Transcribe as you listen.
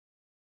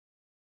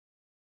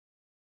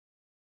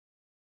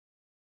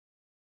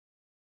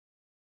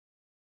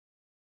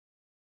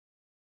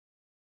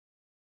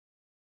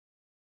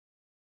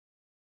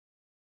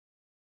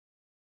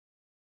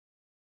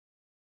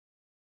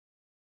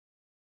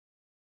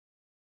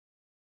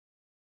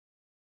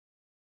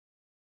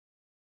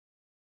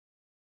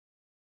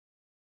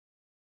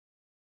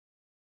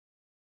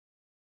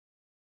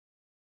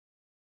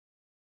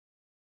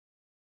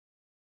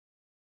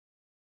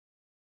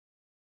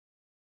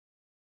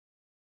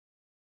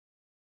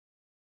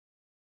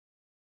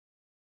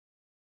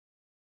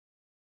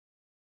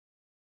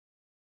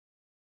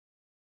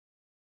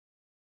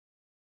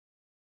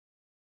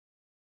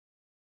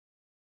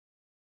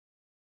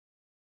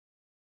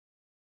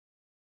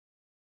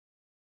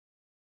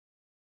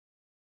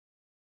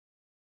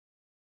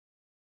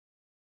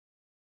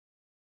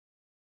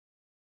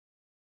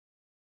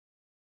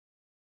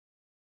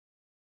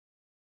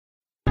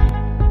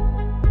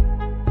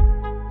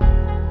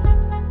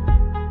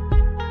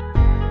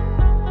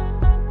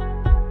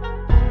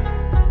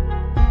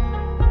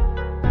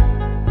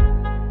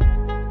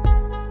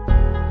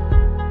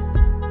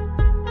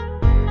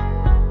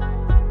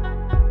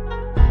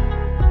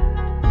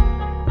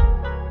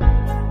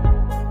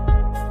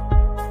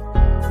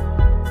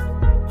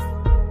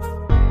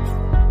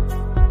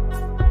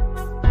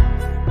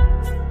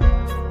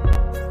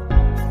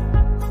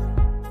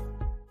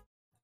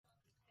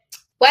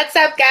What's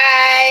up,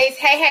 guys?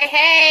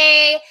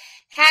 Hey.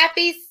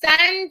 Happy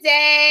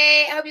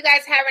Sunday. I hope you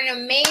guys have an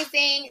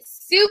amazing,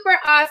 super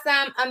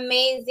awesome,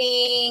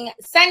 amazing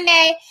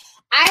Sunday.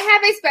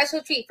 I have a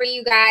special treat for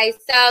you guys.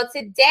 So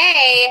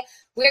today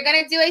we're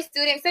going to do a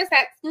student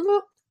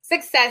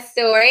success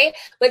story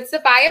with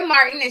Sophia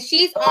Martin, and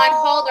she's on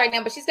hold right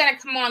now, but she's going to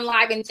come on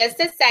live in just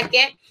a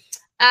second.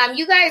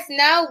 You guys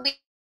know we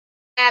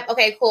have,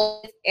 okay,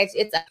 cool.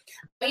 It's up.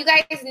 You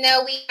guys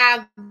know we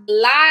have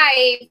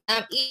live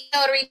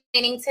e-notary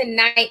training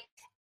tonight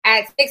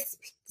at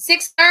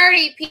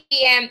 6:30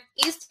 p.m.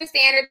 Eastern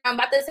Standard Time. I'm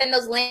about to send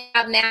those links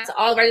out now to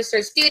all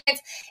registered students.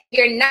 If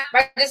you're not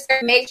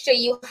registered, make sure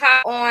you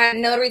hop on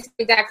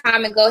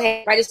notarytech.com and go ahead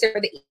and register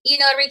for the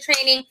e-notary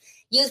training.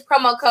 Use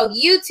promo code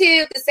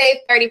YouTube to save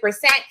 30%.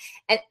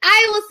 And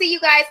I will see you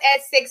guys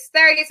at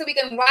 6:30 so we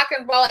can rock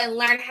and roll and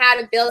learn how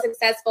to build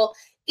successful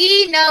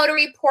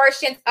e-notary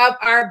portions of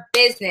our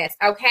business,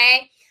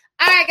 okay?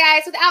 All right,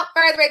 guys, without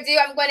further ado,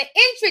 I'm going to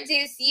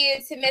introduce you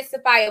to Miss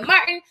Sophia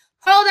Martin.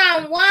 Hold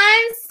on 1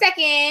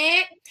 second.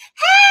 Hey!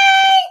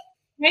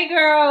 Hey,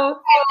 girl.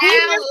 Now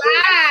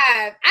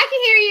live. I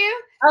can hear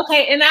you.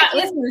 Okay, and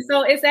listen,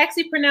 so it's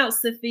actually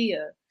pronounced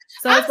Sophia.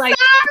 So I'm it's like,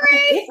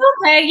 sorry. it's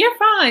okay, you're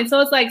fine.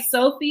 So it's like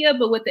Sophia,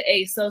 but with the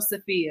A, so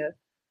Sophia.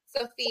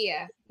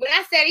 Sophia. When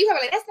I said it, you were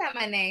like, that's not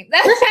my name.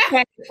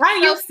 Okay.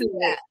 I used to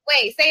it.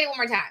 Wait, say it one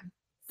more time.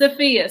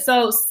 Sophia.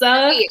 So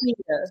Sophia.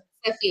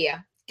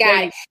 Sophia.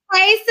 Got it.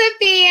 Hey,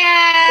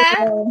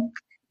 Sophia.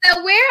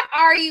 So where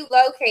are you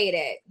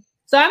located?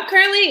 So I'm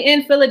currently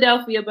in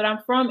Philadelphia, but I'm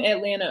from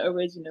Atlanta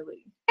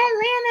originally.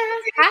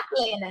 Atlanta. Hot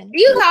Atlanta. Do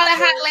you call it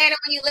Hot Atlanta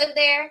when you live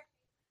there?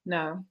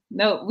 No,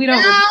 we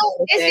don't.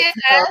 No, it's just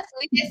us.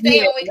 We just say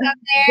when we come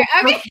there.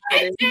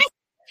 Okay.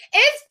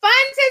 It's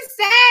fun to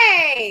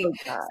say.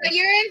 Oh, so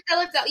you're in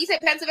Philadelphia. You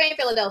said Pennsylvania,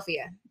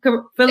 Philadelphia.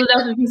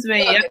 Philadelphia,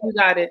 Pennsylvania. Yep, you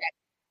got it.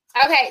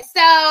 Okay,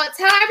 so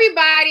tell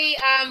everybody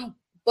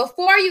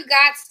before you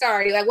got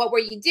started, like what were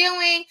you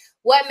doing?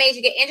 What made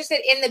you get interested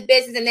in the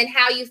business, and then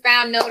how you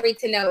found Notary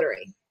to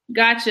Notary?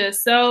 Gotcha.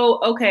 So,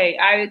 okay,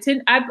 I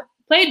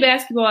played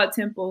basketball at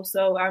Temple,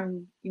 so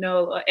I'm,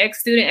 an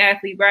ex-student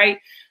athlete, right?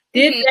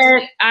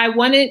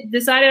 That.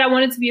 Decided I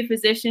wanted to be a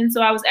physician,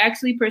 so I was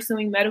actually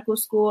pursuing medical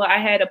school. I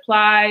had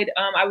applied.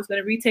 I was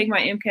going to retake my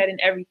MCAT and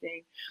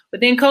everything,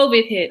 but then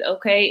COVID hit,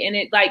 okay, and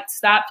it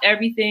stopped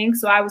everything.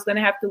 So I was going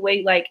to have to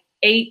wait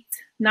 8,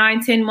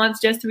 9, 10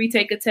 months just to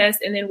retake a test,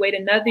 and then wait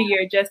another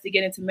year just to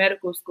get into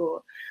medical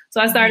school. So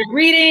I started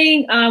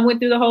reading, went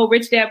through the whole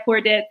rich dad, poor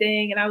dad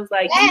thing. And I was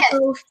like,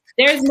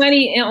 there's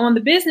money on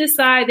the business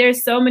side.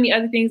 There's so many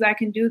other things I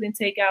can do than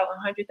take out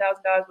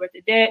 $100,000 worth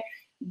of debt,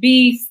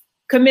 be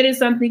committed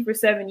something for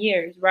 7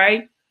 years.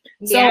 Right.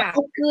 Yeah.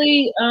 So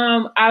quickly,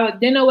 I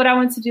didn't know what I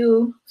wanted to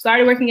do.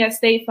 Started working at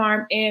State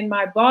Farm, and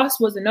my boss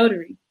was a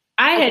notary.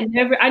 I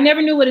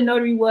never knew what a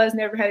notary was,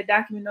 never had a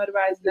document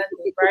notarized,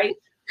 nothing. Right.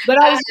 But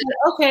I was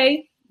like,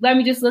 okay, let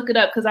me just look it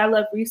up because I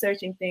love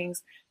researching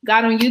things.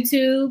 Got on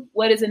YouTube,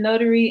 what is a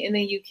notary? And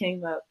then you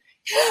came up.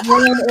 And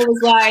then it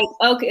was like,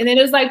 okay. And then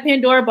it was like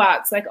Pandora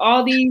box,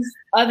 all these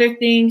other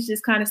things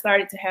just kind of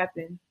started to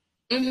happen.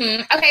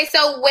 Mm-hmm. Okay.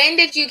 So when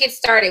did you get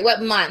started?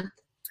 What month?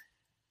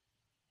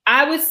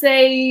 I would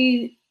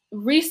say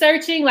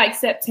researching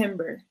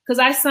September, because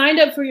I signed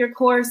up for your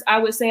course. I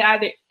would say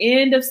either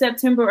end of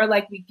September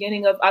or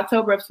beginning of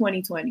October of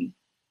 2020.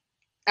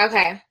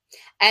 Okay.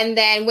 And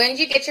then when did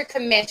you get your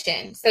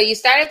commission? So you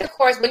started the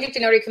course. When did you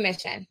get your notary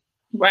commission?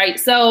 Right.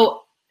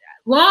 So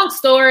long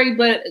story,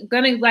 but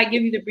gonna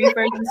give you the brief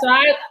version. So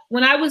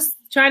when I was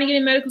trying to get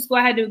in medical school,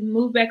 I had to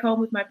move back home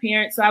with my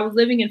parents. So I was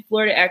living in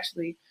Florida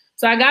actually.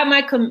 So I got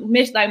my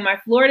commission, my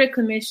Florida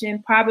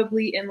commission,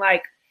 probably in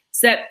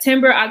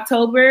September,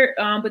 October.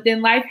 But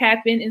then life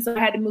happened, and so I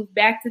had to move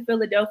back to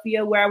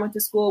Philadelphia, where I went to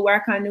school, where I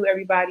kind of knew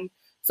everybody.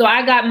 So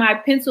I got my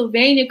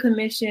Pennsylvania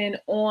commission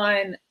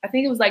on, I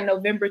think it was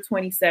November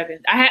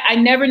 27th. I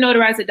never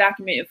notarized a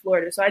document in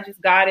Florida, so I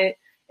just got it,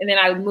 and then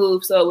I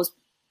moved, so it was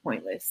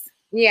pointless.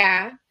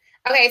 Yeah.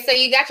 Okay, so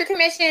you got your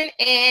commission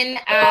in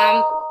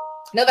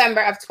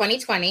November of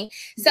 2020.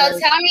 So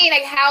tell me,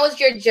 how has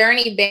your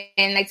journey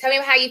been? Tell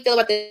me how you feel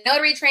about the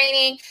notary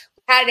training.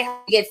 How did it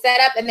get set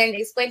up? And then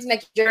explain to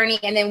me your journey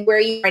and then where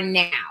you are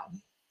now.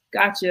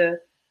 Gotcha.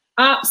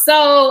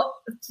 So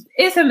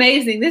it's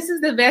amazing. This is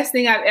the best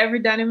thing I've ever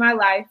done in my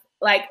life,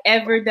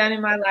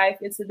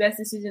 It's the best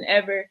decision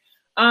ever.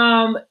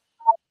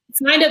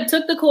 Signed up,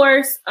 took the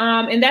course.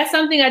 And that's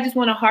something I just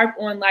want to harp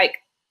on.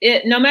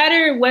 No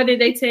matter whether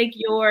they take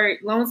your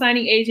loan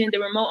signing agent, the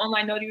remote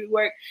online notary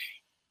work,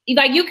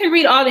 you can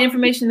read all the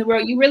information in the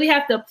world. You really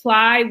have to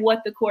apply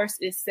what the course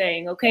is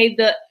saying. Okay.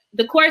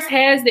 The course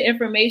has the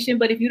information,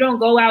 but if you don't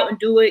go out and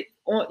do it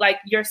on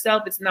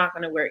yourself, it's not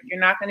going to work. You're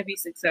not going to be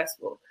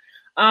successful.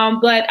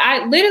 But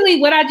I literally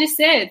what I just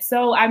said.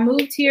 So I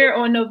moved here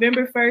on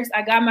November 1st.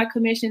 I got my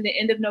commission the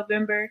end of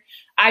November.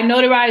 I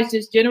notarized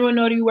just general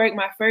notary work,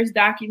 my first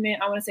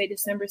document, I want to say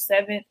December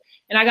 7th.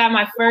 And I got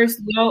my first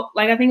note,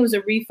 I think it was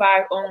a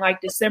refi on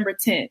December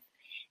 10th.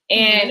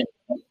 And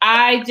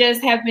I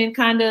just have been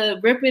kind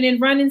of ripping and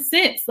running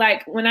since.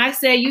 Like when I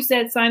say, you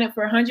said sign up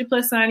for 100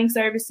 plus signing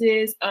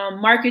services,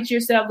 market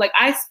yourself. Like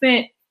I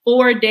spent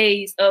 4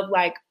 days of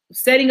like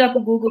setting up a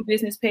Google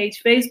business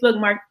page,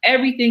 Facebook,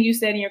 everything you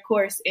said in your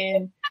course.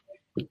 And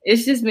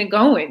it's just been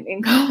going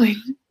and going.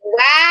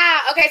 Wow.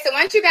 Okay. So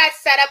once you got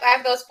set up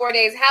after those 4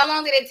 days, how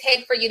long did it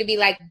take for you to be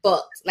like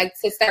booked, like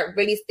to start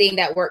really seeing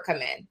that work come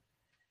in?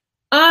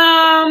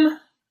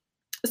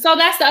 So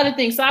that's the other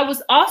thing. So I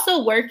was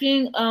also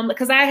working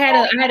because I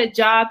had a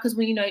job because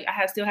when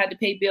I still had to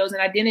pay bills,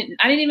 and I didn't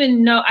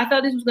even know. I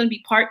thought this was going to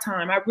be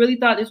part-time. I really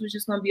thought this was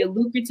just going to be a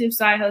lucrative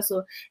side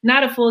hustle,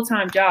 not a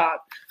full-time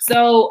job.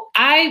 So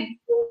I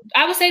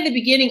would say the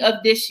beginning of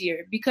this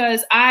year,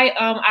 because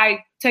I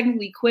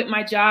technically quit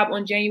my job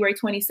on January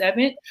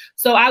 27th.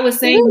 So I was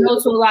saying no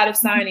to a lot of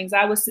signings.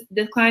 I was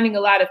declining a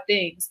lot of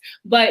things.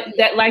 But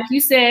that, like you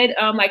said,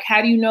 like,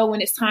 how do you know when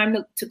it's time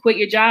to quit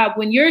your job?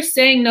 When you're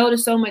saying no to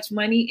so much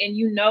money and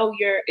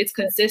it's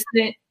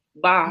consistent,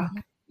 bah.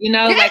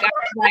 Like, I'm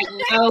like,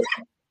 no.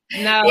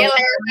 Get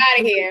out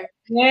of here.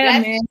 Yeah,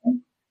 man.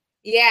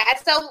 Yeah.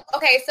 So,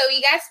 okay. So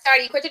you got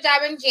started, you quit your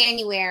job in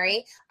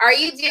January. Are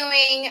you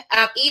doing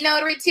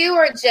e-notary too,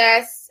 or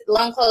just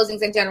loan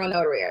closings and general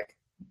notary work?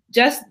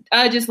 Just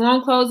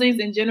loan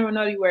closings and general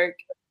notary work.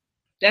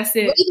 That's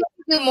it. What do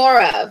you do more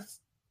of?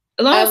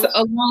 Loan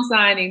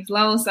signings.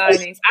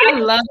 I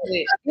love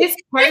it. It's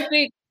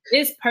perfect.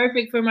 It's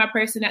perfect for my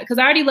personality because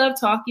I already love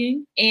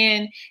talking.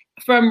 And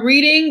from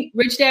reading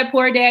Rich Dad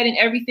Poor Dad and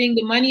everything,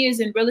 the money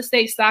is in real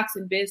estate, stocks,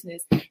 and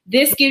business.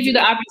 This gives you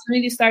the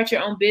opportunity to start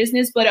your own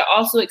business, but it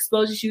also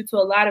exposes you to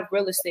a lot of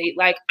real estate.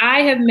 Like,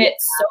 I have met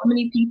so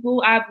many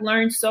people. I've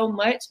learned so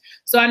much.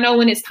 So I know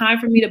when it's time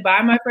for me to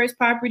buy my first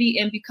property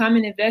and become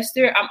an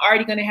investor, I'm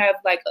already going to have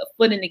like a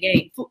foot in the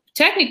game,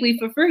 technically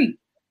for free,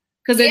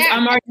 because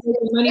I'm already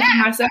making money for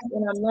myself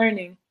and I'm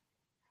learning.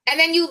 And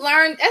then you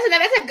learn,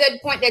 that's a good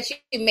point that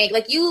you make.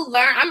 Like, you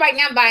learn, I'm right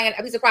now buying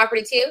a piece of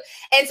property too.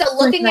 And so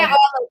looking at all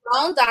the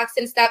loan docs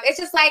and stuff, it's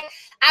just like,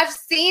 I've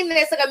seen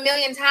this like a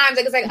million times.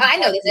 Like, it's like, oh, I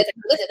know this is,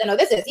 I know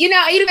this is, you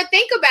don't even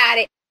think about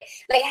it.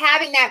 Like,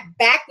 having that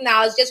back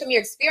knowledge just from your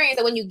experience.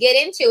 And when you get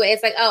into it,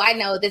 it's like, oh, I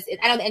know this.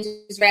 I know the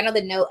interest rate. I know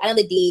the note. I know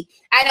the deed.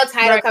 I know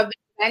title company.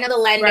 I know the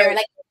lender. Right.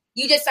 Like,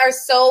 you just are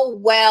so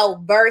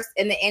well versed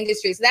in the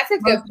industry. So that's a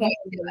good point.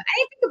 I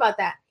didn't think about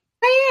that.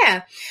 Oh,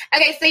 yeah.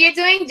 Okay, so you're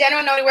doing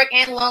general notary work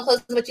and loan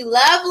closings, but you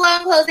love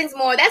loan closings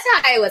more. That's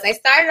how I was. I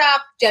started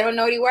off general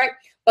notary work,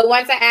 but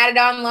once I added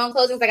on loan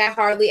closings, like, I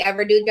hardly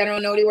ever do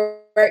general notary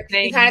work.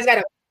 You kind of got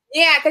to,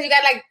 because you got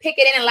to like pick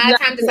it in. A lot of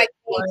times it's like,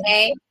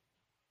 okay.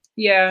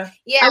 Yeah.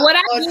 What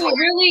I do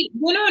really,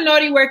 general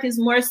notary work is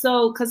more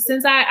so because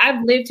since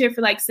I've lived here for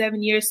like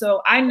 7 years,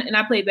 so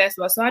I play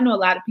basketball, so I know a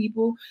lot of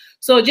people.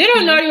 So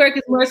general notary work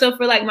is more so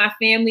for like my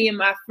family and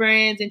my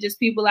friends and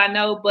just people I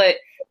know, but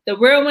the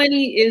real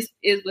money is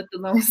with the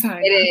loan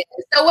sign. It is.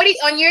 So what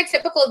on your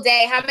typical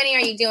day, how many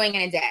are you doing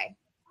in a day?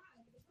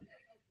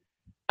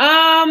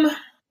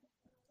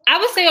 I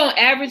would say on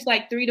average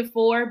like 3 to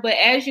 4, but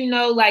as you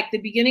know, like the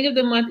beginning of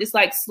the month is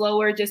like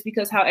slower just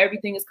because how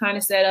everything is kind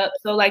of set up.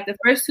 So like the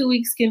first 2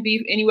 weeks can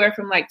be anywhere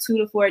from like 2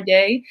 to 4 a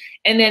day.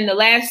 And then the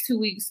last 2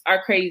 weeks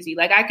are crazy.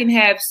 Like I can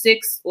have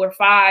 6 or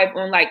 5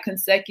 on like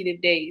consecutive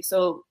days.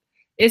 So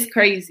it's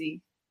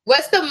crazy.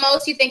 What's the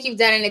most you think you've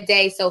done in a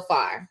day so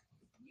far?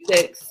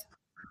 6.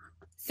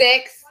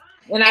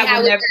 And I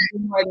would never do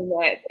more than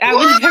that. I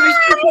would never.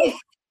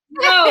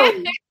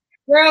 No,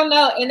 girl,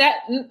 no. And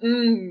that,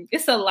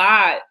 it's a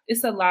lot.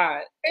 It's a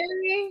lot.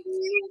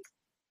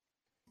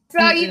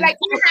 So you like,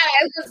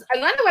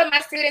 another one of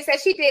my students said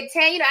she did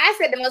 10. I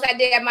said the most I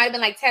did, I might have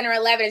been like 10 or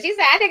 11. And she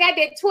said, I think I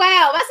did 12.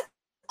 I said,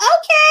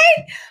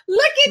 okay,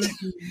 look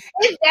at you.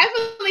 It's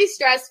definitely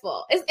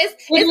stressful. It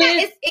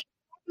can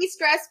be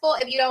stressful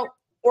if you don't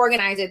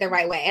organize it the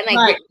right way. And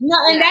like,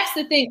 and that's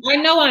the thing. I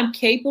know I'm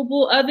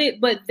capable of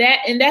it, but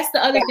that's the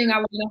other thing I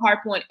want to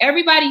harp on.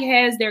 Everybody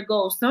has their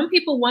goals. Some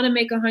people want to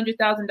make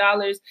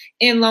 $100,000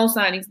 in loan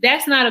signings.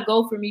 That's not a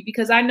goal for me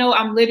because I know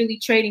I'm literally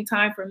trading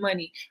time for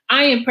money.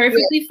 I am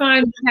perfectly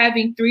fine with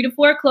having 3 to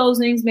 4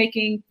 closings,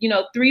 making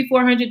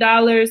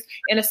 $300-400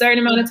 in a certain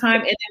amount of time,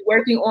 and then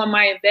working on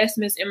my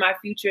investments in my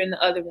future and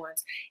the other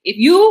ones. If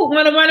you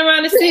want to run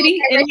around the city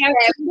and have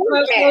 3 to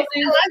 4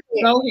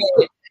 closings, go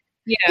ahead.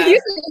 Yeah.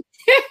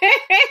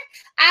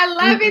 I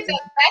love it.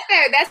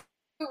 That's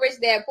Rich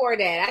Dad Poor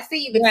Dad. I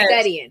see you've been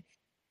studying.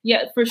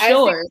 Yeah, for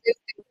sure.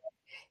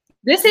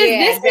 This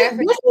is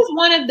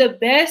one of the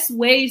best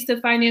ways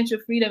to financial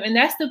freedom. And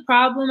that's the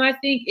problem, I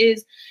think,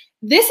 is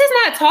this is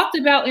not talked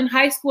about in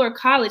high school or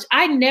college.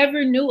 I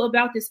never knew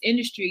about this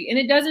industry. And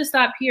it doesn't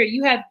stop here.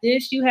 You have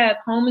this, you have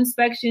home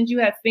inspections, you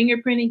have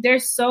fingerprinting.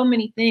 There's so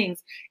many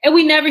things. And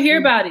we never hear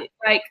about it.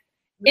 Like,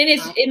 and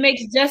it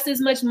makes just as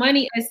much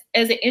money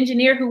as an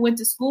engineer who went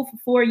to school for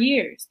 4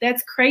 years.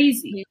 That's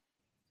crazy.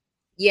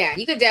 Yeah,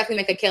 you could definitely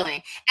make a killing.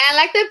 And I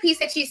like the piece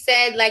that you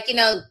said, like,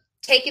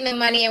 taking the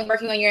money and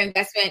working on your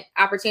investment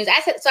opportunities.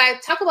 So I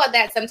talk about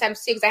that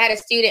sometimes too, because I had a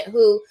student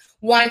who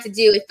wanted to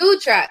do a food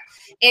truck.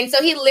 And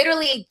so he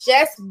literally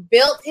just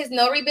built his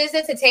notary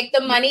business to take the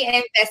money and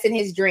invest in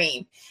his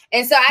dream.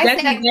 And so that's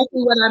exactly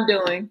what I'm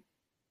doing.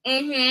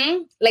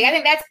 Like, I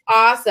think that's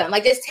awesome.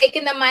 Like, just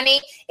taking the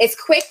money,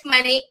 it's quick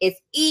money, it's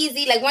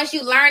easy. Like, once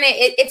you learn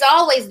it, it's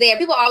always there.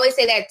 People always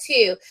say that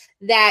too,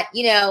 that,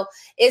 you know,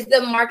 is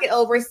the market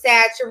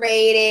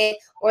oversaturated?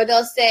 Or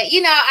they'll say,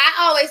 you know, I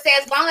always say,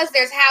 as long as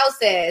there's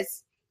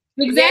houses.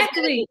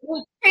 Exactly.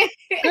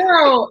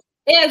 Girl,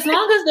 as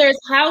long as there's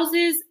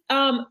houses,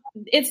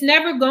 it's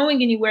never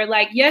going anywhere.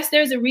 Like, yes,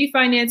 there's a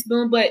refinance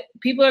boom, but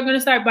people are going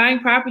to start buying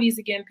properties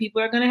again.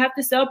 People are going to have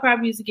to sell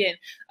properties again.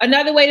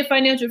 Another way to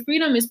financial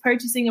freedom is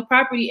purchasing a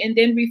property and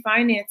then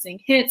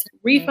refinancing. Hence,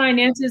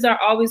 refinances are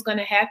always going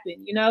to happen,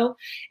 you know?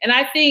 And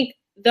I think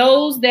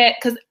those that,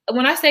 because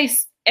when I say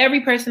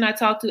every person I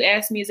talk to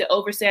asks me, is it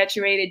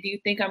oversaturated? Do you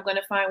think I'm going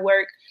to find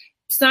work?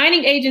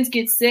 Signing agents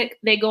get sick.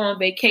 They go on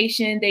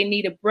vacation. They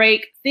need a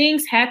break.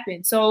 Things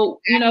happen. So,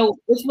 you know,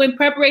 it's when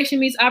preparation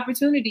meets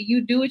opportunity.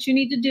 You do what you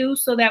need to do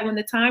so that when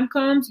the time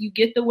comes, you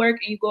get the work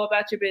and you go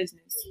about your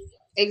business.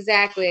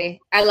 Exactly.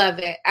 I love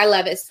it. I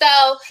love it. So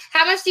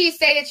how much do you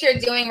say that you're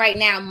doing right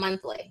now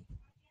monthly?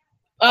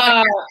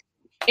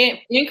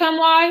 Income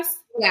wise?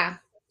 Yeah.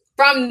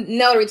 From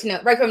notary to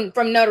notary, right?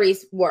 From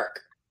notary's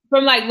work.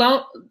 From like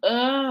loan.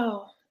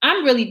 Oh,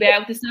 I'm really bad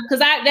with this stuff because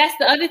that's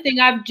the other thing.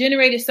 I've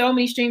generated so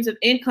many streams of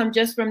income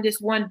just from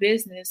this one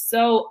business.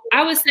 So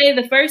I would say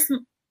the first,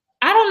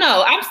 I don't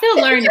know. I'm still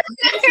learning.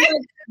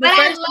 But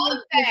I love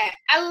that.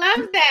 I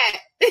love that.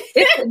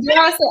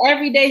 It's an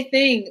everyday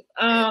thing.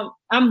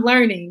 I'm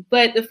learning.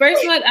 But the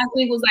first month I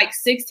think was like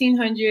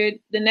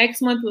 $1,600. The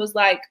next month was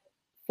like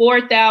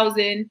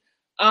 $4,000.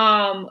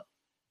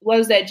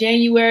 Was that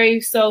January?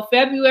 So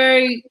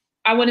February,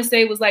 I want to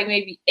say it was like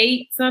maybe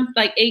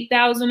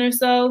 8,000 or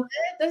so.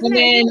 And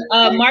then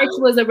March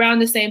was around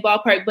the same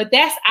ballpark. But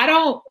that's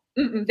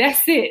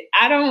it.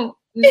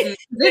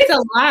 It's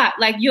a lot.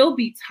 Like, you'll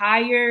be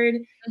tired,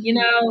 you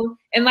know.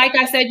 And like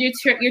I said,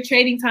 you're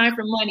trading time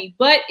for money.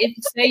 But if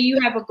say you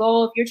have a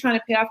goal, if you're trying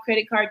to pay off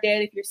credit card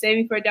debt, if you're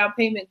saving for a down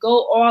payment,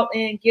 go all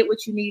in, get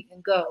what you need,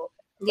 and go.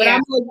 But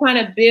I'm really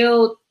trying to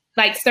build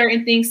like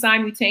certain things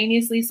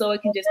simultaneously so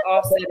it can just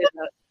all set it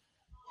up.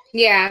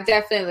 Yeah,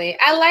 definitely.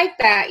 I like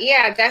that.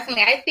 Yeah,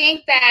 definitely. I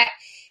think that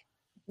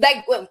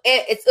like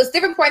it's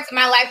different points in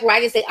my life where I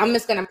just say, I'm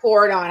just going to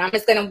pour it on. I'm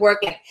just going to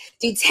work and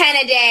do 10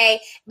 a day.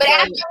 But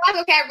after I'm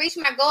like, okay, I've reached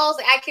my goals.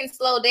 I can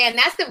slow down.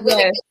 That's the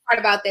really good part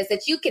about this,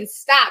 that you can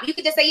stop. You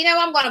can just say, you know,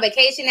 I'm going on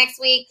vacation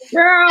next week.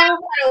 Girl. I'm going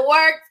to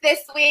work this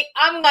week.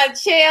 I'm going to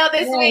chill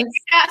this week.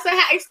 So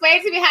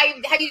explain to me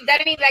have you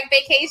done any like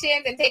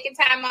vacations and taken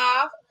time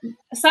off?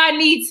 So I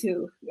need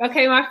to.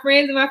 Okay, my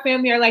friends and my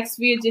family are like,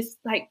 Sofia, just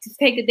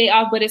take a day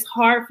off. But it's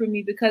hard for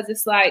me because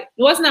it's like,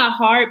 well, it's not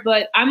hard,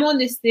 but I'm on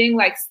this thing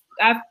like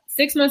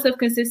 6 months of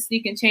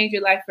consistency can change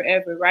your life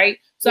forever, right?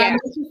 So I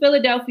moved to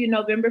Philadelphia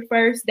November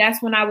 1st.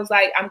 That's when I was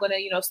like, I'm gonna,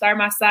 start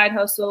my side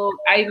hustle.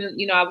 I even,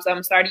 I'm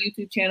gonna start a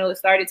YouTube channel. It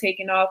started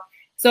taking off.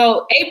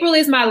 So April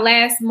is my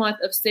last month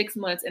of 6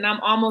 months, and I'm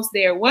almost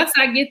there. Once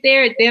I get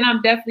there, then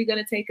I'm definitely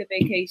gonna take a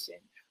vacation.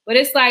 But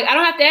it's like I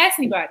don't have to ask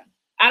anybody.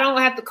 I don't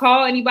have to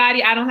call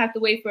anybody. I don't have to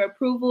wait for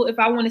approval. If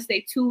I want to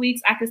stay 2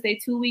 weeks, I can stay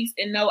 2 weeks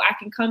and know I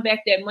can come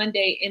back that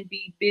Monday and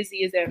be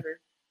busy as ever.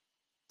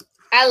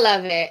 I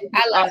love it.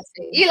 I love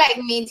it. You like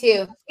me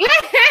too.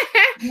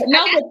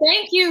 No, but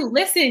thank you.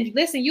 Listen,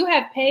 you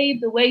have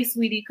paved the way,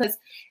 sweetie. Because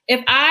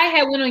if I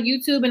had went on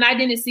YouTube and I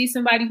didn't see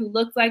somebody who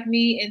looked like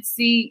me and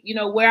see,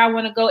 where I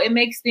want to go, it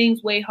makes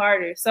things way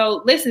harder.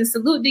 So listen,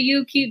 salute to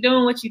you. Keep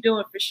doing what you're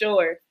doing for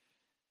sure.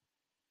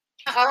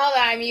 Oh, hold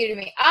on, I muted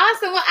me.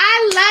 Awesome. Well,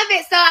 I love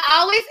it. So I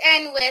always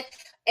end with,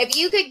 if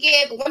you could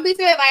give one piece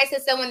of advice to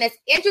someone that's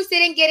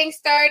interested in getting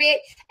started,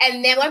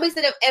 and then one piece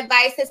of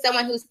advice to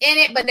someone who's in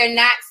it, but they're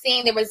not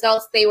seeing the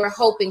results they were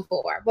hoping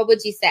for, what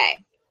would you say?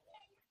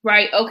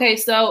 Right. Okay.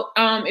 So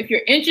if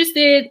you're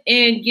interested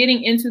in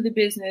getting into the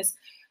business,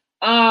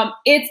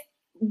 it's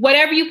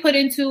whatever you put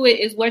into it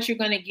is what you're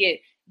going to get.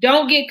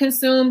 Don't get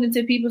consumed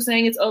into people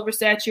saying it's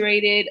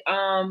oversaturated.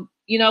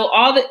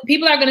 All the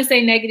people are going to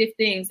say negative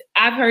things.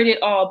 I've heard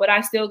it all, but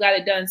I still got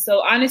it done.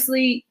 So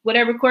honestly,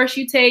 whatever course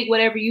you take,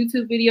 whatever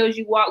YouTube videos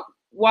you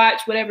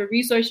watch, whatever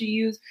resource you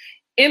use,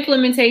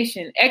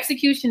 implementation,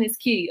 execution is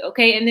key.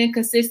 Okay. And then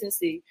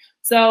consistency.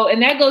 So,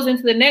 and that goes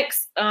into the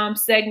next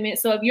segment.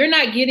 So if you're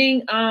not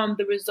getting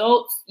the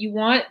results you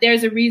want,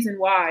 there's a reason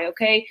why.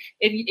 Okay.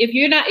 If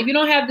you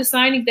don't have the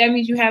signings, that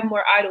means you have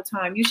more idle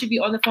time. You should be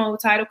on the phone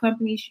with title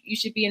companies. You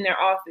should be in their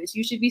office.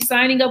 You should be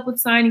signing up with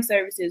signing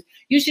services.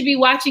 You should be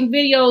watching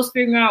videos,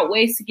 figuring out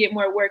ways to get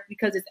more work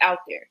because it's out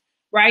there.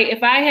 Right.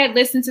 If I had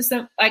listened to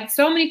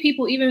so many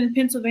people, even in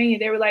Pennsylvania,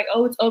 they were like,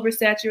 oh, it's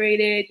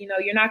oversaturated.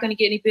 You're not going to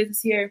get any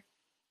business here.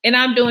 And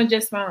I'm doing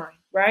just fine.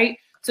 Right.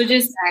 So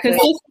just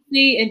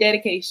consistency and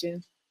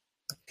dedication.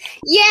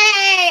 Yay!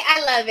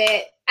 I love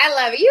it. I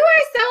love it. You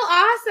are so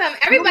awesome.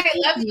 Everybody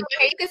loves you.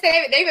 You can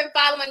say they even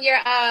following your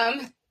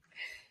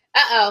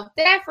Uh-oh.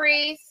 Did I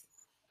freeze?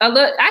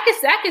 Look, I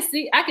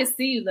can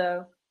see you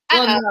though.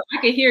 Well, no,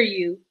 I can hear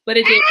you, but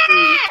it didn't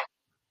freeze.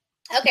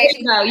 Okay.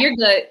 No, you're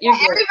good. You're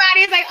good.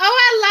 Everybody's like, oh,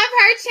 I love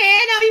her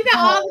channel. You got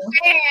all the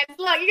fans.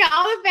 Look, you got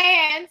all the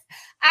fans.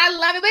 I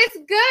love it, but it's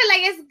good.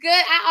 Like, it's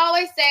good. I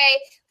always say,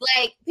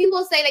 like,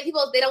 people say, like,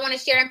 they don't want to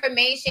share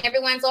information.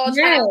 Everyone's all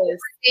trying to do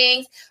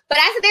things. But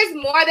I said there's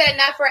more than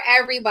enough for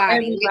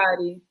everybody.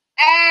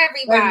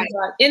 Everybody.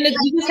 And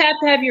you just have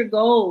to have your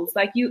goals.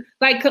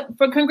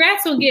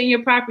 Congrats on getting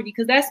your property,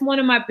 because that's one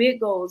of my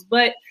big goals.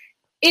 But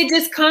it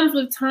just comes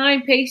with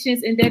time,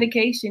 patience, and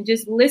dedication.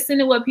 Just listen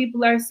to what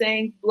people are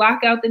saying,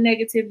 block out the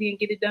negativity, and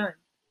get it done.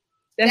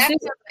 That's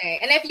Definitely.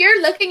 It. And if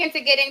you're looking into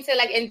getting into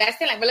like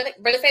investing, like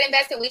real estate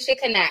investing, we should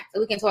connect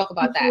so we can talk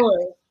about that.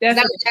 Sure.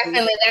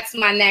 Definitely, that's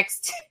my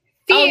next.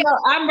 Oh no,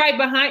 I'm right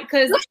behind,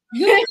 because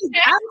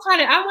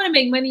I want to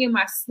make money in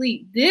my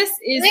sleep. This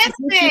is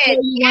where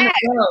you want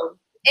to go.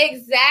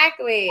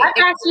 Exactly. I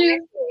got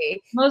you.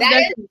 Most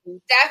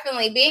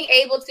definitely being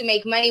able to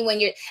make money when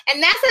you're,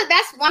 and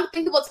that's one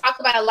thing people talk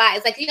about a lot.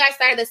 It's like, you guys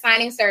started the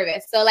signing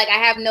service. So like I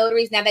have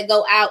notaries now that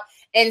go out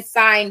and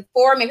sign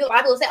for me. A lot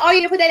of people say, oh,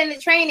 you put that in the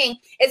training.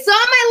 It's on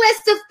my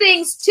list of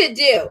things to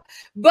do.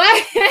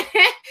 But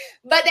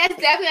but that's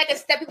definitely like a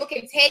step people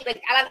can take.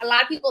 Like a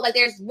lot of people, like,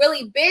 they're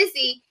really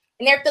busy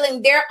and they're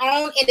filling their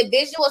own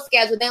individual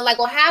schedule. They're like,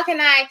 well, how can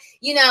I,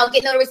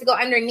 get notaries to go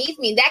underneath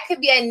me? That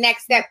could be a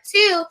next step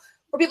too,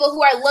 for people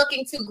who are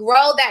looking to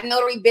grow that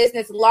notary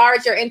business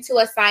larger into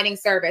a signing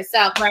service.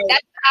 So that's an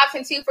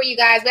option too for you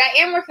guys. But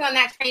I am working on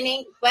that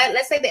training. But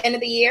let's say the end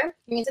of the year.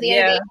 You mean to the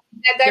end of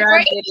the year?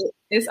 Great.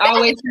 It's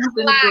always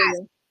something to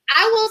do.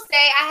 I will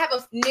say I have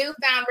a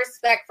newfound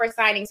respect for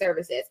signing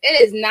services.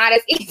 It is not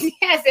as easy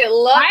as it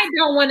looks. I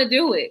don't want to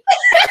do it.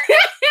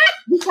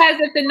 Because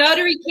if the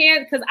notary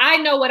can't, because I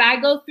know what I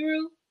go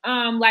through.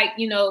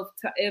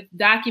 If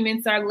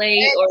documents are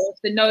late or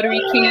if the notary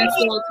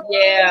cancels,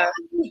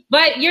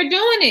 but you're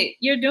doing it,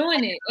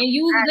 and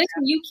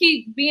you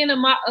keep being a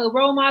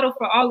role model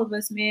for all of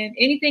us, man.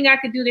 Anything I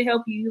could do to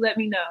help you, let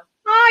me know.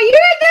 Oh, you're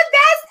the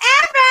best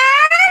ever.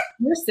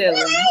 You're silly.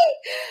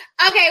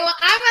 Okay, well,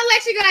 I'm gonna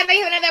let you go. I know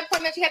you have another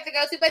appointment you have to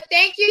go to, but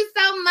thank you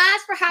so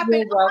much for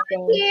hopping on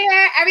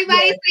here.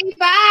 Everybody say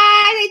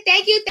bye.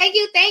 Thank you.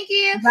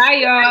 Bye,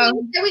 y'all.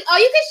 Oh,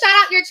 you can shout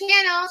out your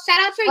channel. Shout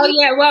out your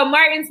YouTube. Well,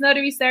 Martin's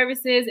Notary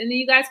Services, and then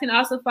you guys can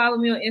also follow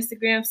me on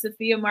Instagram,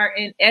 Sophia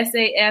Martin,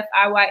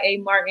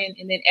 SAFIYA Martin,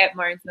 and then at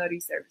Martin's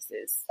Notary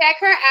Services. Check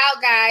her out,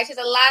 guys. She's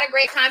a lot of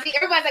great content.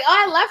 Everybody's like,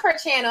 oh, I love her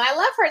channel.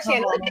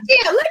 Look at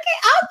you.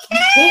 Okay.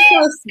 That's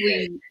so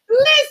sweet.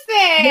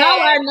 Listen. Y'all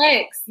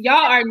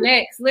are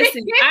next.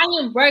 Listen, I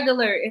am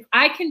regular. If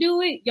I can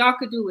do it, y'all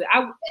could do it.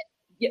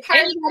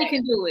 Everybody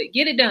can do it.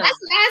 Get it done. That's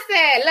what I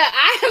said. Look,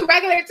 I am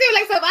regular too.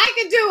 Like, so if I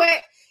can do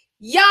it,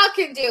 y'all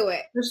can do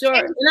it. For sure.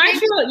 And I'm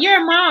sure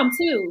you're a mom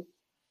too.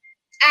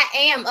 I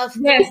am.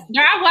 Yes.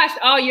 I watched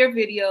all your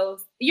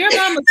videos. Your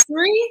mom is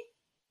 3?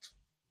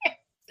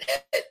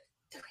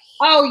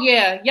 Oh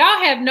yeah.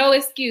 Y'all have no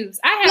excuse.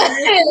 I have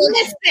no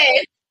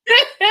listen.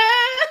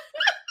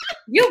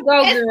 You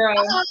go,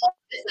 girl.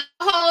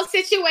 The whole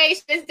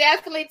situation is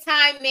definitely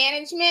time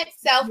management,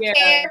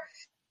 self-care.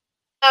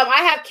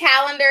 I have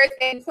calendars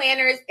and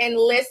planners and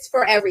lists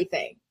for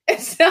everything.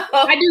 So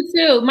I do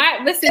too. My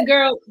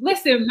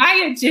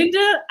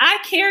agenda, I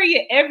carry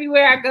it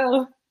everywhere I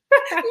go.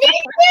 Me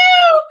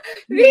too.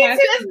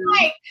 It's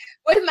like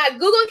with my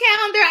Google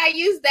Calendar, I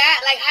use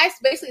that. Like, I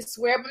basically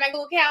swear by my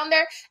Google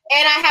Calendar,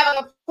 and I have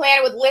a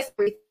planner with lists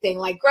for everything,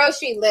 like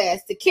grocery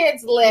list, the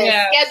kids list,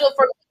 schedule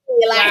for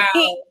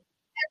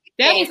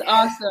that is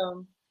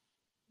awesome.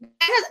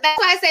 That's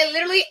why I say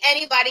literally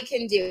anybody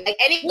can do it. Like,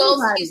 any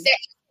goals you set,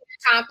 you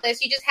can accomplish.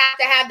 You just have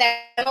to have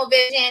that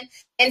vision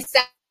and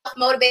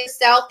self-motivate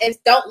yourself, and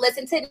don't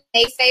listen to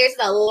naysayers. There's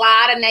a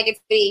lot of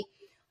negativity.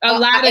 A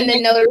lot of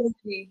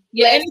negativity.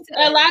 Yeah, and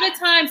a lot of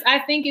times I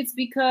think it's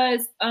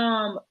because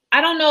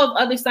I don't know if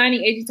other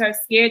signing agents are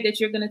scared that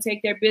you're going to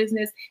take their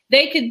business.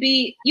 They could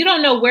be, you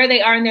don't know where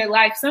they are in their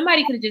life.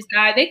 Somebody could have just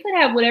died. They could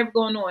have whatever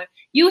going on.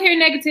 You hear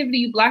negativity,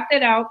 you block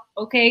that out,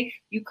 okay?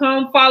 You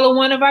come follow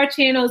one of our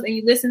channels and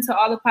you listen to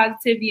all the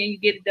positivity and you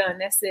get it done.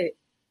 That's it.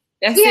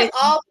 We have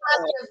all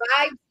positive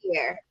vibes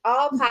here.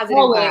 All positive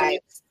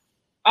vibes.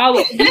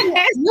 Always. You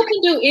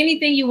can do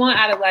anything you want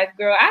out of life,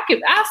 girl.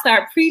 I'll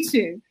start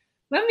preaching.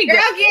 Let me go.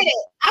 Girl, get it.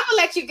 I'm going to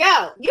let you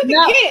go. You can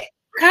get it.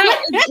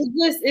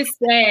 It's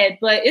sad,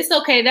 but it's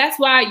okay. That's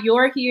why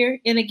you're here.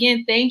 And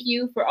again, thank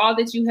you for all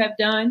that you have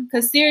done.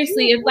 Because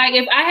seriously, if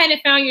I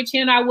hadn't found your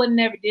channel, I would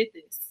never did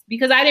this,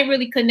 because I didn't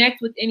really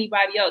connect with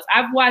anybody else.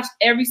 I've watched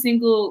every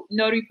single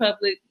Notary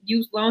Public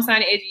loan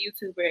signing agent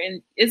YouTuber,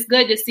 and it's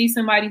good to see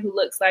somebody who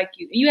looks like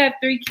you. And you have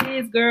 3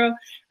 kids, girl.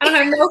 I don't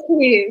have no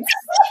kids.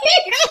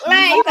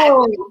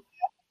 No.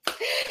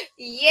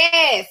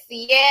 Yes.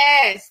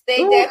 They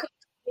definitely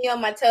me on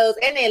my toes,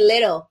 and they're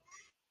little.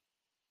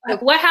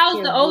 What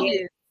house the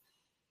oldest?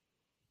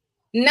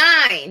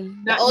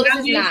 9. The oldest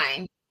is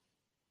 9.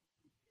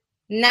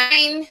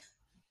 9,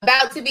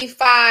 about to be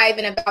 5,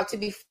 and about to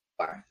be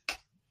 4.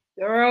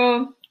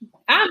 Girl,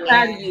 I'm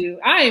proud of you.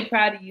 I am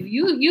proud of you.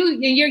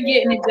 You're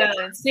getting it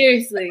done.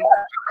 Seriously.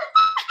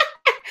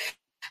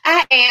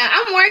 I am.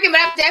 I'm working,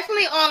 but I'm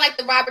definitely on like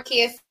the Robert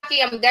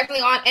Kiyosaki. I'm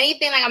definitely on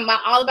anything. Like I'm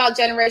all about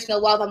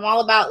generational wealth. I'm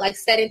all about like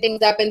setting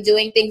things up and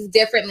doing things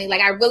differently.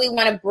 Like I really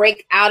want to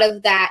break out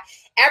of that.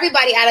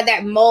 Everybody out of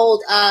that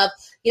mold of,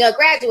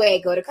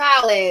 graduate, go to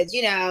college,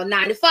 9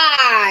 to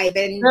 5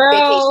 and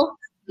Girl,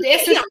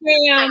 it's a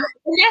scam.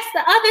 And that's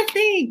the other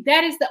thing.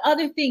 That is the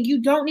other thing.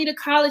 You don't need a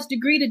college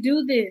degree to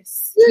do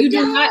this. You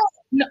do not.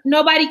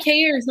 Nobody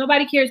cares.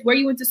 Nobody cares where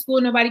you went to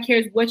school. Nobody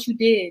cares what you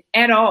did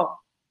at all.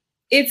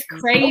 It's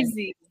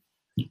crazy.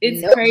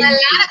 It's crazy.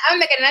 I'm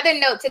making another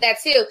note to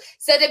that too.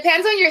 So it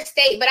depends on your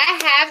state, but I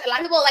have a lot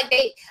of people like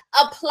they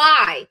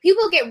apply.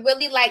 People get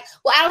really like,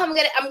 well, I don't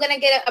know, I'm gonna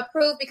get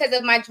approved because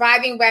of my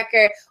driving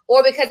record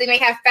or because they may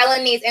have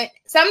felonies. And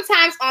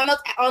sometimes on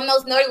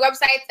those notary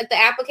websites, like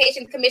the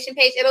application commission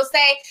page, it'll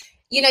say,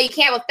 you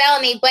can't have a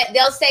felony, but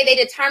they'll say they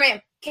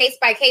determine case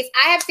by case.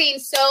 I have seen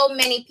so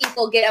many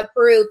people get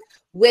approved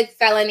with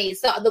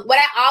felonies. So what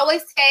I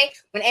always say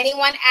when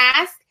anyone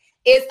asks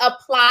is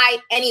apply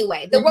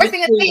anyway. The worst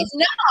thing to say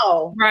is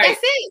no. Right.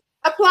 That's it.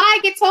 Apply,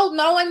 get told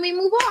no, and we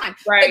move on.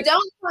 Right. But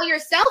don't tell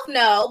yourself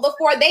no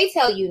before they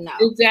tell you no.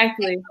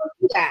 Exactly. Don't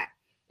do that.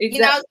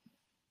 Exactly.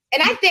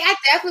 And I think I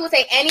definitely would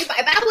say anybody,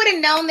 if I would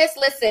have known this,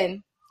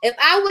 listen, if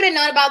I would have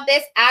known about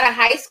this out of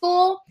high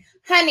school,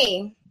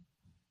 honey,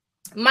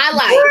 my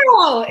life.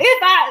 Girl,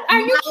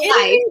 are you kidding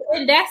me?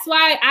 And that's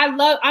why I'm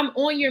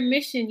on your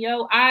mission,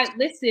 yo. I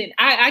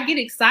get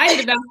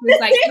excited about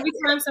this. Like every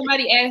time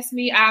somebody asks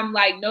me, I'm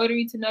like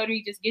notary to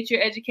notary, just get your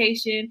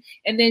education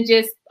and then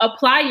just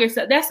apply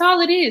yourself. That's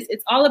all it is.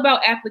 It's all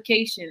about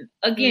application.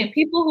 Again,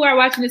 people who are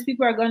watching this,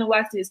 people are going to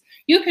watch this.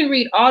 You can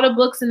read all the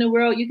books in the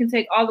world, you can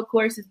take all the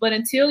courses, but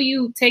until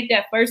you take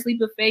that first leap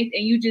of faith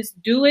and you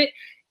just do it,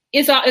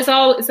 it's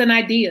an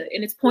idea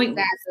and it's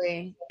pointless.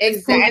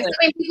 Exactly.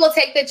 When people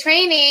take the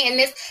training and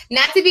this,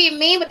 not to be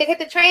mean, but they take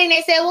the training,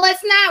 they say, well,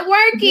 it's not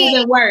working. It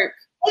doesn't work.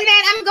 And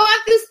then I'm going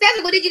through steps.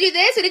 Well, did you do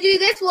this? Or did you do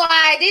this? Well,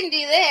 I didn't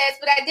do this,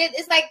 but I did.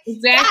 It's like,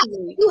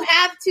 exactly. You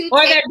have to.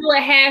 Or they do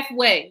it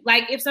halfway.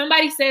 Like if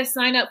somebody says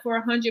sign up for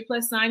 100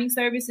 plus signing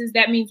services,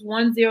 that means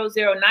 100,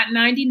 not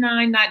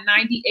 99, not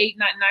 98,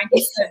 not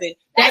 97.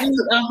 That means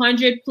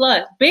 100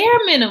 plus, bare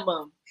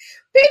minimum.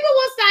 People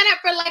will sign up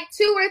for like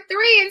 2 or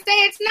 3 and say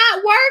it's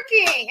not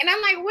working. And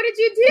I'm like, what did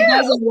you do? It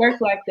doesn't work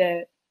like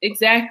that.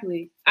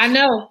 Exactly. I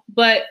know,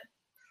 but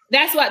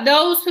that's why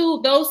those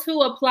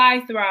who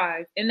apply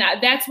thrive. And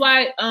that's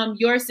why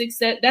your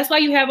success, that's why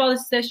you have all the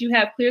success you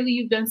have. Clearly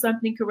you've done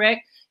something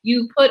correct.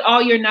 You put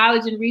all your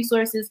knowledge and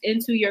resources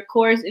into your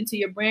course, into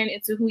your brand,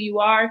 into who you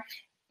are.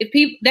 If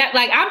people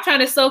I'm trying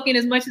to soak in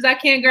as much as I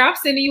can, girl, I'm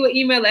sending you an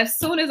email as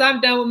soon as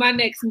I'm done with my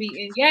next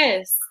meeting.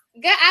 Yes.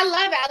 Good. I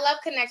love it. I love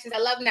connections. I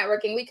love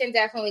networking. We can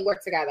definitely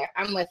work together.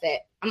 I'm with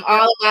it. I'm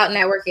all about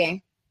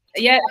networking.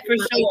 Yeah, for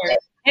sure.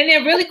 And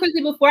then really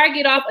quickly before I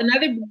get off,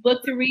 another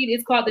book to read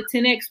is called The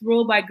 10X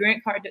Rule by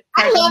Grant Cardone.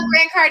 I love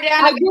Grant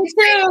Cardone. I do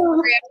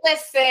too.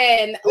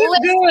 Listen.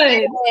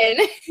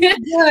 Good.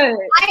 Good.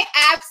 I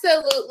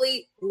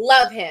absolutely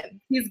love him.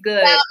 He's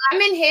good. So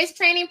I'm in his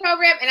training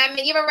program, and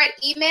you ever read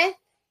E-Myth?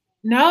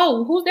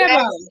 No. Who's that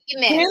by?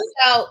 E-Myth.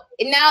 So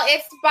now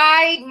it's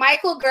by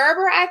Michael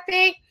Gerber, I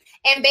think.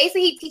 And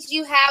basically, he teaches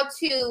you how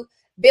to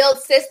build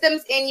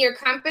systems in your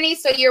company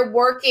so you're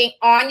working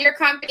on your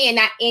company and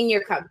not in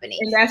your company.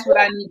 And that's what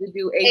I need to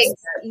do.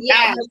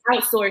 Yeah.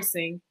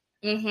 Outsourcing.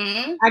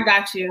 Mm-hmm. I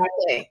got you.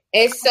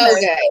 It's so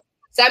good.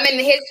 So I'm in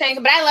his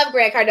training, but I love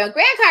Grant Cardone.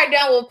 Grant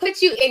Cardone will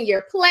put you in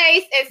your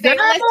place and say,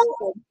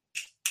 listen.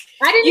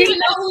 I didn't even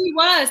know who he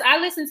was. I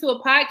listened to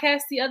a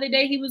podcast the other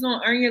day. He was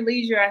on Earn Your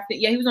Leisure, I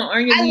think. Yeah, he was on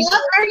Earn Your Leisure. I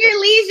love Earn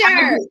Your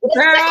Leisure.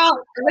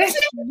 Girl,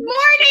 listen this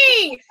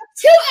morning.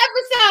 2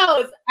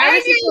 episodes. I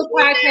listen to a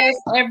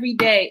podcast every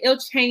day. It'll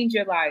change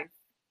your life.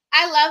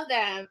 I love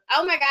them.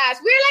 Oh my gosh.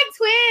 We're like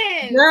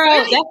twins. Girl,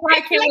 that's why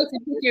I can't wait to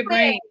pick your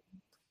brain.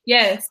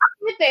 Yes. I'm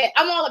with it.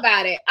 I'm all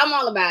about it.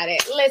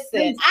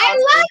 Listen, I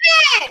love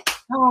it.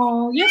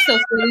 Oh, you're so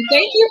sweet.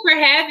 Thank you for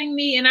having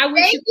me. And I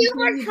wish you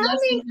for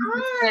coming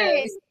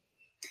on.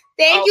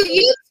 Thank you.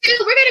 You too.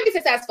 We're going to be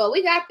successful.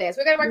 We got this.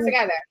 We're going to work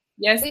together.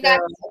 Yes, we got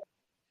this.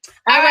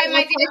 All right,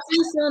 my dear. See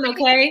you soon,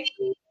 okay?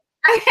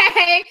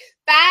 Okay.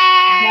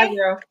 Bye. Bye,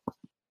 girl.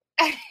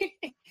 All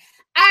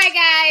right,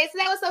 guys. So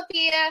that was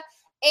Sophia,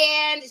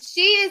 and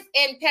she is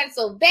in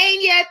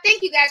Pennsylvania.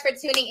 Thank you guys for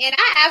tuning in.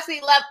 I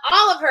absolutely love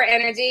all of her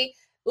energy.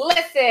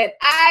 Listen,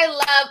 I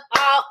love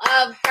all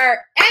of her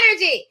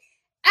energy.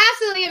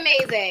 Absolutely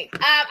amazing.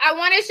 I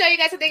want to show you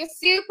guys something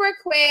super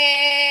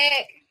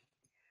quick.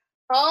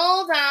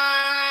 Hold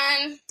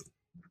on.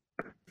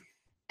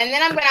 And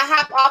then I'm going to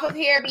hop off of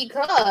here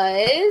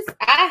because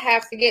I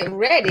have to get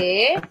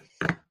ready.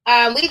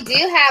 We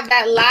do have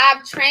that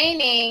live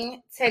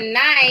training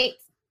tonight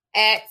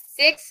at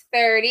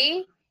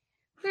 6:30.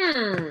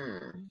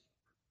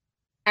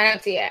 I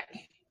don't see it.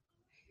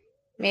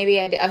 Maybe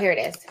I did. Oh, here it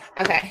is.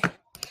 Okay.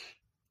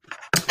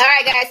 All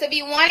right, guys. So if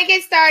you want to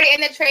get started in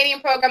the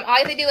training program, all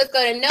you have to do is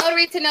go to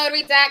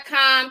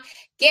notary2notary.com.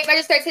 Get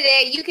registered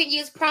today. You can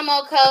use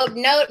promo code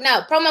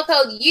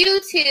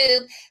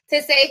YouTube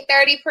to save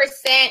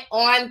 30%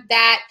 on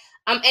that.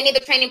 Any of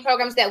the training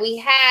programs that we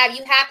have.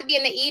 You have to be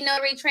in the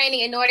e-notary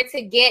training in order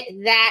to get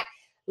that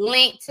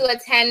link to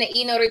attend the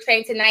e-notary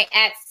training tonight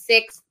at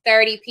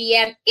 6:30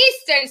 p.m.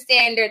 Eastern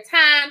Standard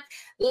Time.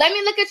 Let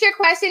me look at your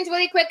questions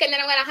really quick, and then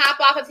I'm going to hop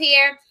off of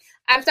here.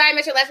 I'm sorry,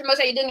 Mr. Les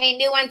Promotion. Are you doing any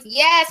new ones?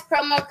 Yes,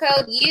 promo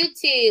code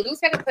YouTube. Let me see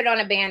if I can put it on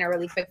a banner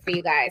really quick for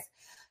you guys.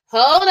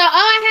 Hold on. Oh,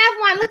 I have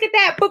one. Look at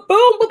that. Boom,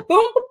 boom, boom,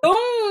 boom,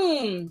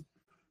 boom.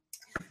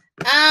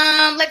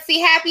 Let's see.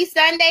 Happy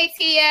Sunday,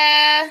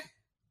 Tia.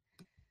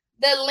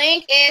 The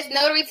link is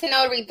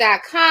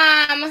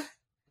notary2notary.com.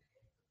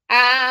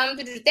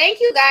 Thank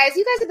you, guys.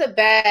 You guys are the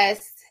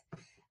best.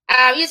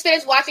 You just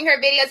finished watching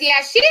her videos.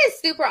 Yeah, she is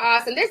super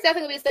awesome. There's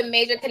definitely going to be some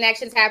major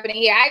connections happening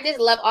here. I just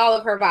love all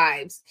of her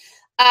vibes.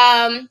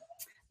 Yeah,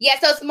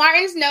 so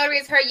Martin's Notary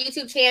is her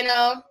YouTube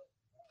channel.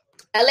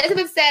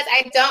 Elizabeth says,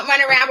 I don't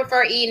run around,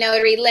 prefer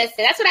e-notary.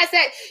 Listen, that's what I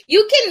said.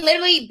 You can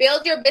literally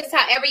build your business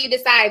however you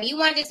decide. If you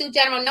want to just do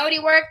general notary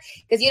work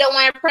because you don't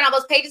want to print all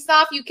those pages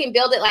off, you can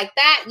build it like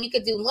that. You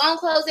could do loan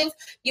closings.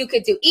 You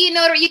could do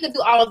e-notary. You could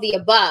do all of the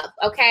above,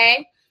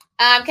 okay?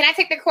 Can I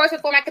take the course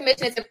before my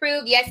commission is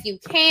approved? Yes, you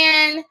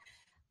can.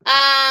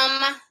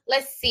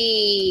 Let's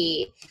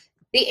see.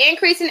 The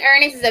increase in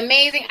earnings is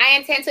amazing. I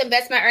intend to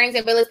invest my earnings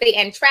in real estate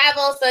and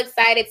travel. So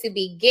excited to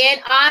begin.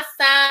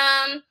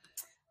 Awesome.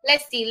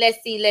 Let's see.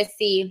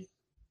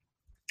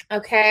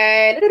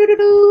 Okay. I'm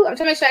trying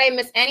to make sure I didn't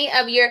miss any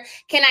of your.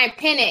 Can I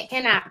pin it?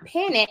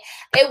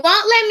 It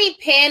won't let me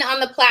pin on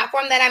the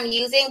platform that I'm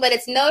using, but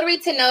it's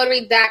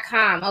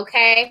notary2notary.com.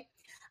 Okay.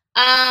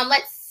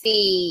 Let's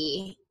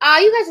see. Oh,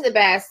 you guys are the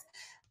best.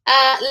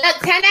 Look,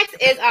 10X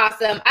is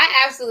awesome. I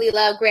absolutely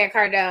love Grant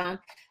Cardone.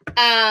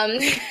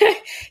 Thank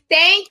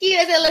you.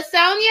 Is it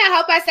LaSonia? I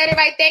hope I said it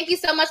right. Thank you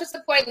so much for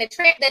supporting the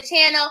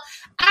channel.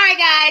 All right,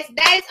 guys,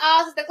 that is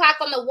all. Since the clock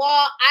on the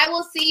wall. I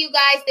will see you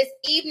guys this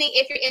evening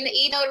if you're in the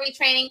e-notary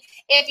training.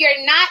 If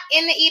you're not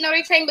in the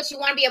e-notary training, but you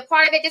want to be a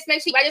part of it, just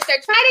make sure you register.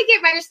 Try to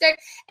get registered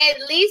at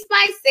least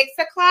by 6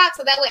 o'clock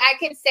so that way I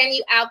can send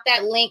you out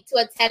that link to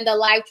attend the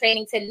live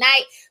training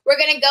tonight. We're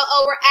going to go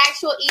over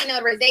actual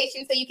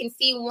e-notarization so you can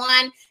see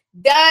one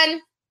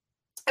done.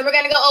 And we're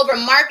going to go over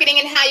marketing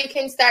and how you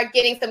can start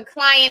getting some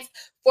clients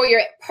for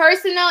your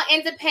personal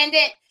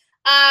independent,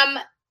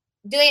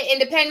 doing it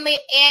independently,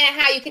 and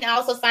how you can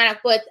also sign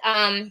up with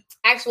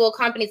actual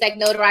companies like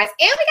Notarize. And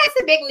we got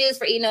some big news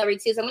for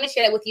eNotary too, so I'm going to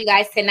share that with you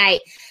guys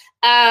tonight.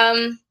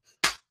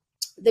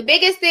 The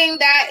biggest thing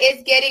that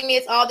is getting me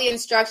is all the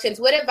instructions.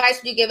 What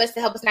advice would you give us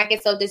to help us not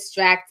get so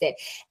distracted?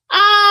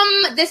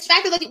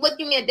 Distracted, what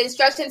do you mean? The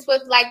instructions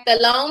with like the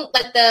loan,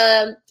 like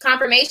the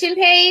confirmation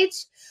page?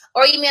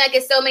 Or you mean like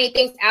there's so many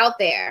things out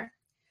there?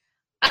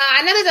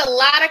 I know there's a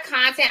lot of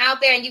content out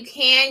there and you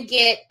can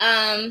get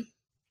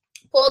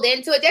pulled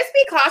into it. Just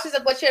be cautious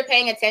of what you're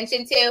paying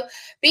attention to.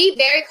 Be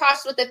very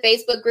cautious with the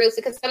Facebook groups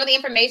because some of the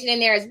information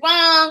in there is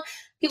wrong.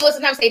 People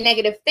sometimes say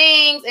negative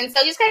things. And so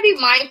you just got to be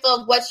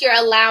mindful of what you're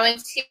allowing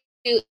to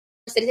the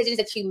decisions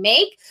that you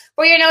make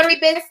for your notary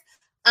business.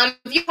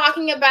 If you're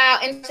talking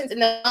about instructions in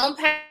the loan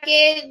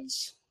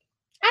package,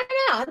 I don't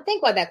know. I have to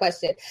think about that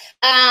question.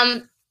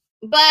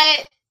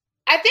 But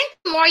I think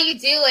the more you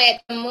do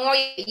it, the more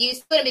you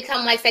still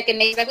become like second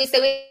nature. Like we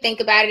said, we don't think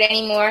about it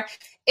anymore.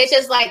 It's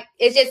just like,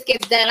 it just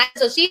gets done.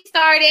 So she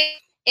started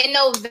in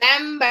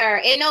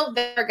November,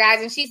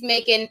 guys, and she's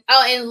making,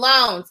 in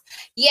loans.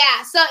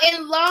 Yeah. So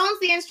in loans,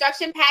 the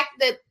instruction pack,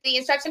 the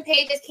instruction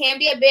pages can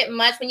be a bit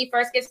much when you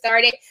first get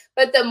started,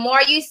 but the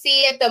more you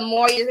see it, the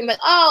more you're going to be like,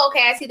 oh,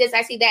 okay, I see this,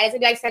 I see that. It's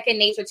going to be like second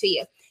nature to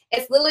you.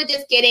 It's literally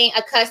just getting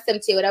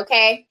accustomed to it.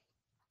 Okay.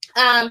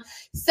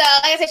 So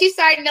like I said, she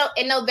started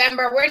in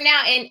November. We're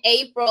now in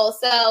April.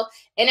 So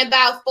in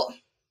about 4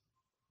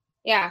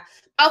 to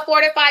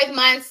 5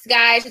 months,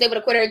 guys, she's able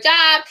to quit her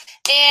job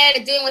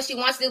and doing what she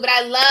wants to do. But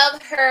I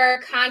love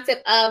her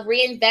concept of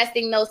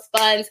reinvesting those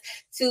funds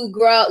to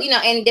grow,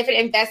 in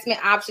different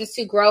investment options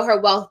to grow her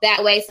wealth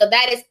that way. So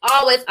that is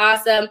always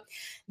awesome.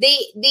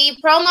 The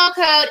promo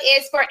code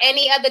is for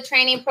any of the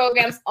training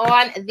programs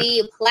on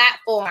the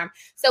platform.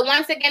 So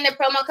once again, the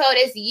promo code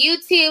is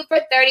YouTube for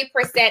 30%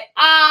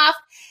 off.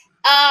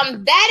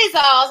 That is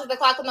all. Since the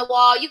clock on the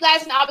wall. You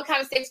guys can all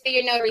become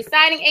 6-figure notary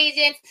signing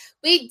agents.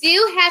 We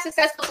do have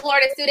successful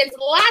Florida students,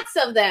 lots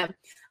of them.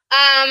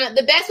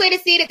 The best way to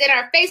see it is in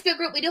our Facebook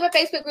group. We do have a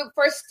Facebook group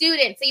for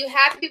students. So you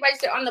have to be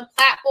registered on the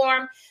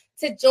platform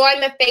to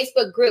join the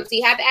Facebook group. So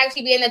you have to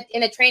actually be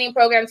in the training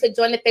program to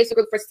join the Facebook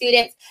group for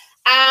students.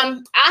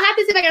 I'll have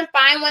to see if I can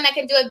find one that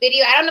can do a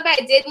video. I don't know if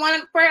I did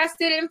one for a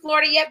student in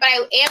Florida yet, but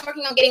I am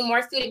working on getting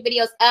more student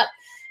videos up.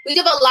 We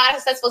do have a lot of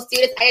successful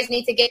students. I just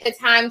need to get the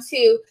time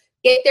to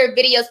get their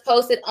videos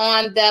posted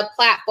on the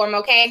platform,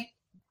 okay?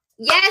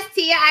 Yes,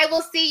 Tia, I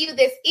will see you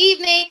this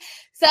evening.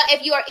 So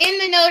if you are in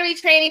the notary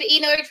training, the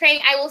e-notary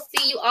training, I will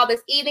see you all this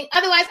evening.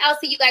 Otherwise, I'll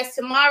see you guys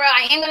tomorrow.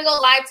 I am going to go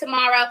live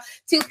tomorrow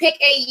to pick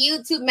a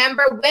YouTube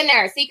member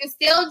winner. So you can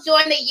still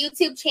join the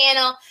YouTube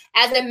channel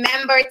as a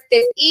member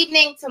this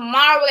evening.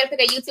 Tomorrow, we're going to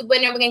pick a YouTube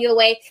winner. We're going to give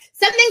away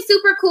something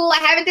super cool. I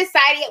haven't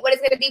decided yet what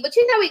it's going to be, but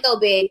you know we go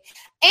big.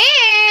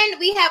 And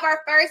we have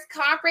our first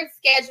conference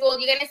scheduled.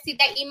 You're going to see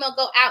that email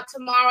go out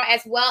tomorrow,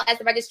 as well as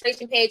the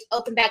registration page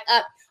open back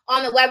up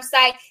on the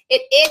website.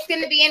 It is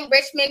going to be in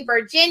Richmond,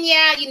 Virginia.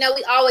 You know,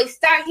 we always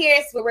start here.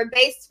 It's where we're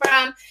based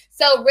from.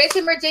 So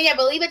Richmond, Virginia, I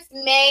believe it's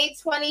May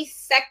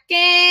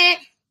 22nd.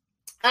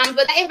 But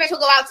that information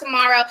will go out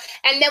tomorrow,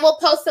 and then we'll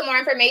post some more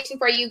information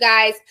for you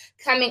guys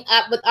coming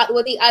up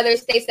with the other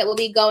states that we'll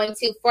be going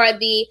to for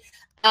the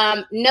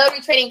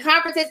notary training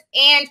conferences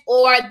and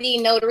or the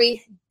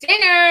notary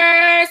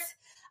dinners.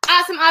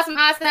 Awesome.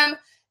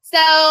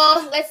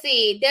 So let's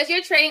see. Does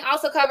your training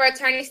also cover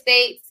attorney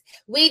states?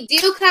 We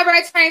do cover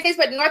attorney states,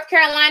 but North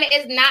Carolina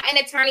is not an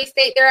attorney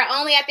state. There are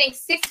only, I think,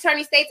 6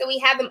 attorney states, and we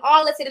have them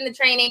all listed in the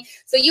training.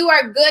 So you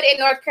are good in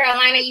North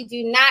Carolina. You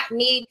do not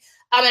need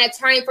an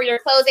attorney for your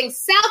closing.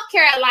 South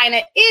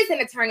Carolina is an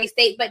attorney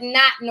state, but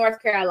not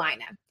North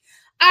Carolina.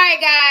 All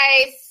right,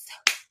 guys.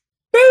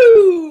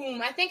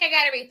 Boom. I think I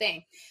got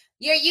everything.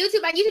 My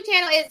YouTube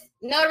channel is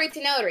Notary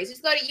to Notary. So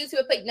just go to YouTube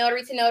and put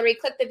Notary to Notary.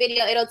 Click the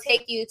video. It'll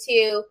take you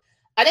to,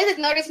 I think it's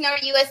Notary to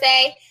Notary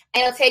USA,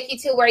 and it'll take you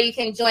to where you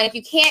can join. If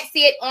you can't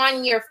see it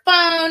on your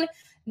phone,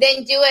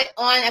 then do it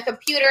on a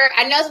computer.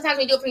 I know sometimes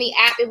when you do it from the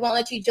app, it won't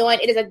let you join.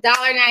 It is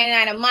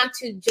 $1.99 a month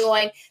to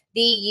join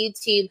the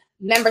YouTube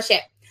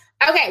membership.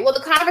 Okay, will the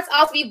conference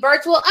also be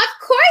virtual? Of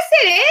course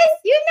it is.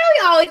 You know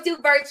we always do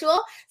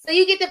virtual. So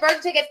you get the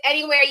virtual tickets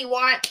anywhere you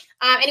want.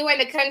 Anywhere in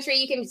the country,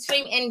 you can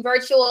stream in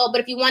virtual.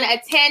 But if you want to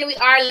attend, we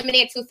are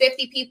limiting it to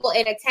 50 people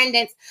in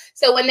attendance.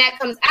 So when that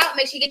comes out,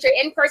 make sure you get your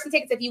in-person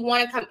tickets if you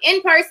want to come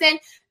in person.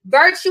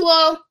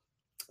 Virtual,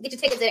 get your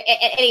tickets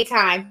at any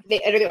time.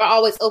 They're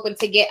always open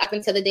to get up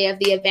until the day of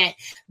the event.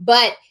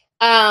 But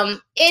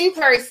in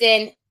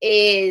person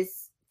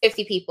is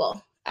 50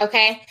 people.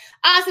 Okay.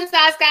 Awesome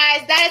sauce,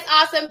 guys. That is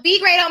awesome. Be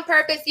great on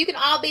purpose. You can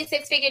all be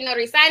 6-figure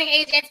notary signing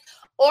agents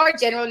or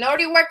general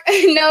notary work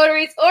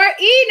notaries or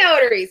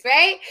e-notaries,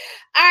 right?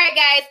 All right,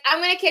 guys.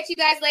 I'm going to catch you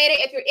guys later.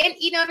 If you're in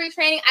e-notary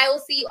training, I will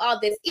see you all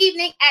this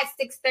evening at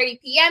 6:30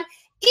 p.m.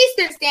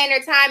 Eastern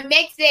Standard Time.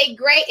 Make today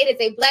great. It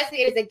is a blessing.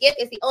 It is a gift.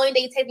 It's the only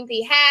day you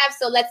technically have.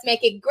 So let's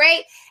make it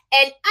great.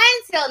 And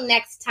until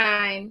next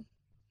time,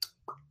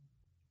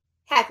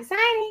 happy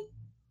signing.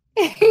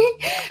 All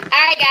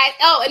right, guys.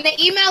 Oh, and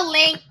the email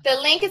link, the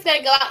link is going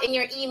to go out in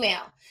your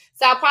email.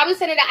 So I'll probably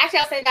send it out. Actually,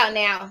 I'll send it out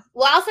now.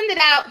 Well, I'll send it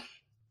out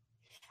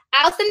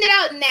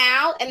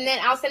now, and then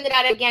I'll send it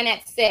out again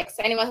at 6.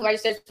 So anyone who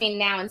registers between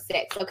now and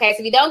 6. Okay. So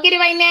if you don't get it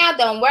right now,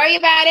 don't worry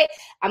about it.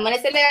 I'm going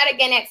to send it out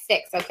again at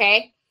 6.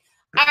 Okay.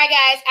 All right,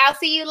 guys. I'll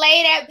see you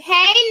later.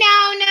 Hey,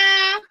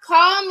 Nona,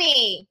 call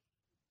me.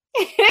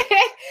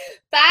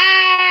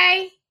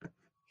 Bye.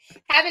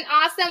 Have an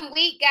awesome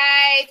week,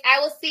 guys. I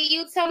will see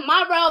you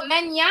tomorrow,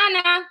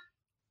 mañana.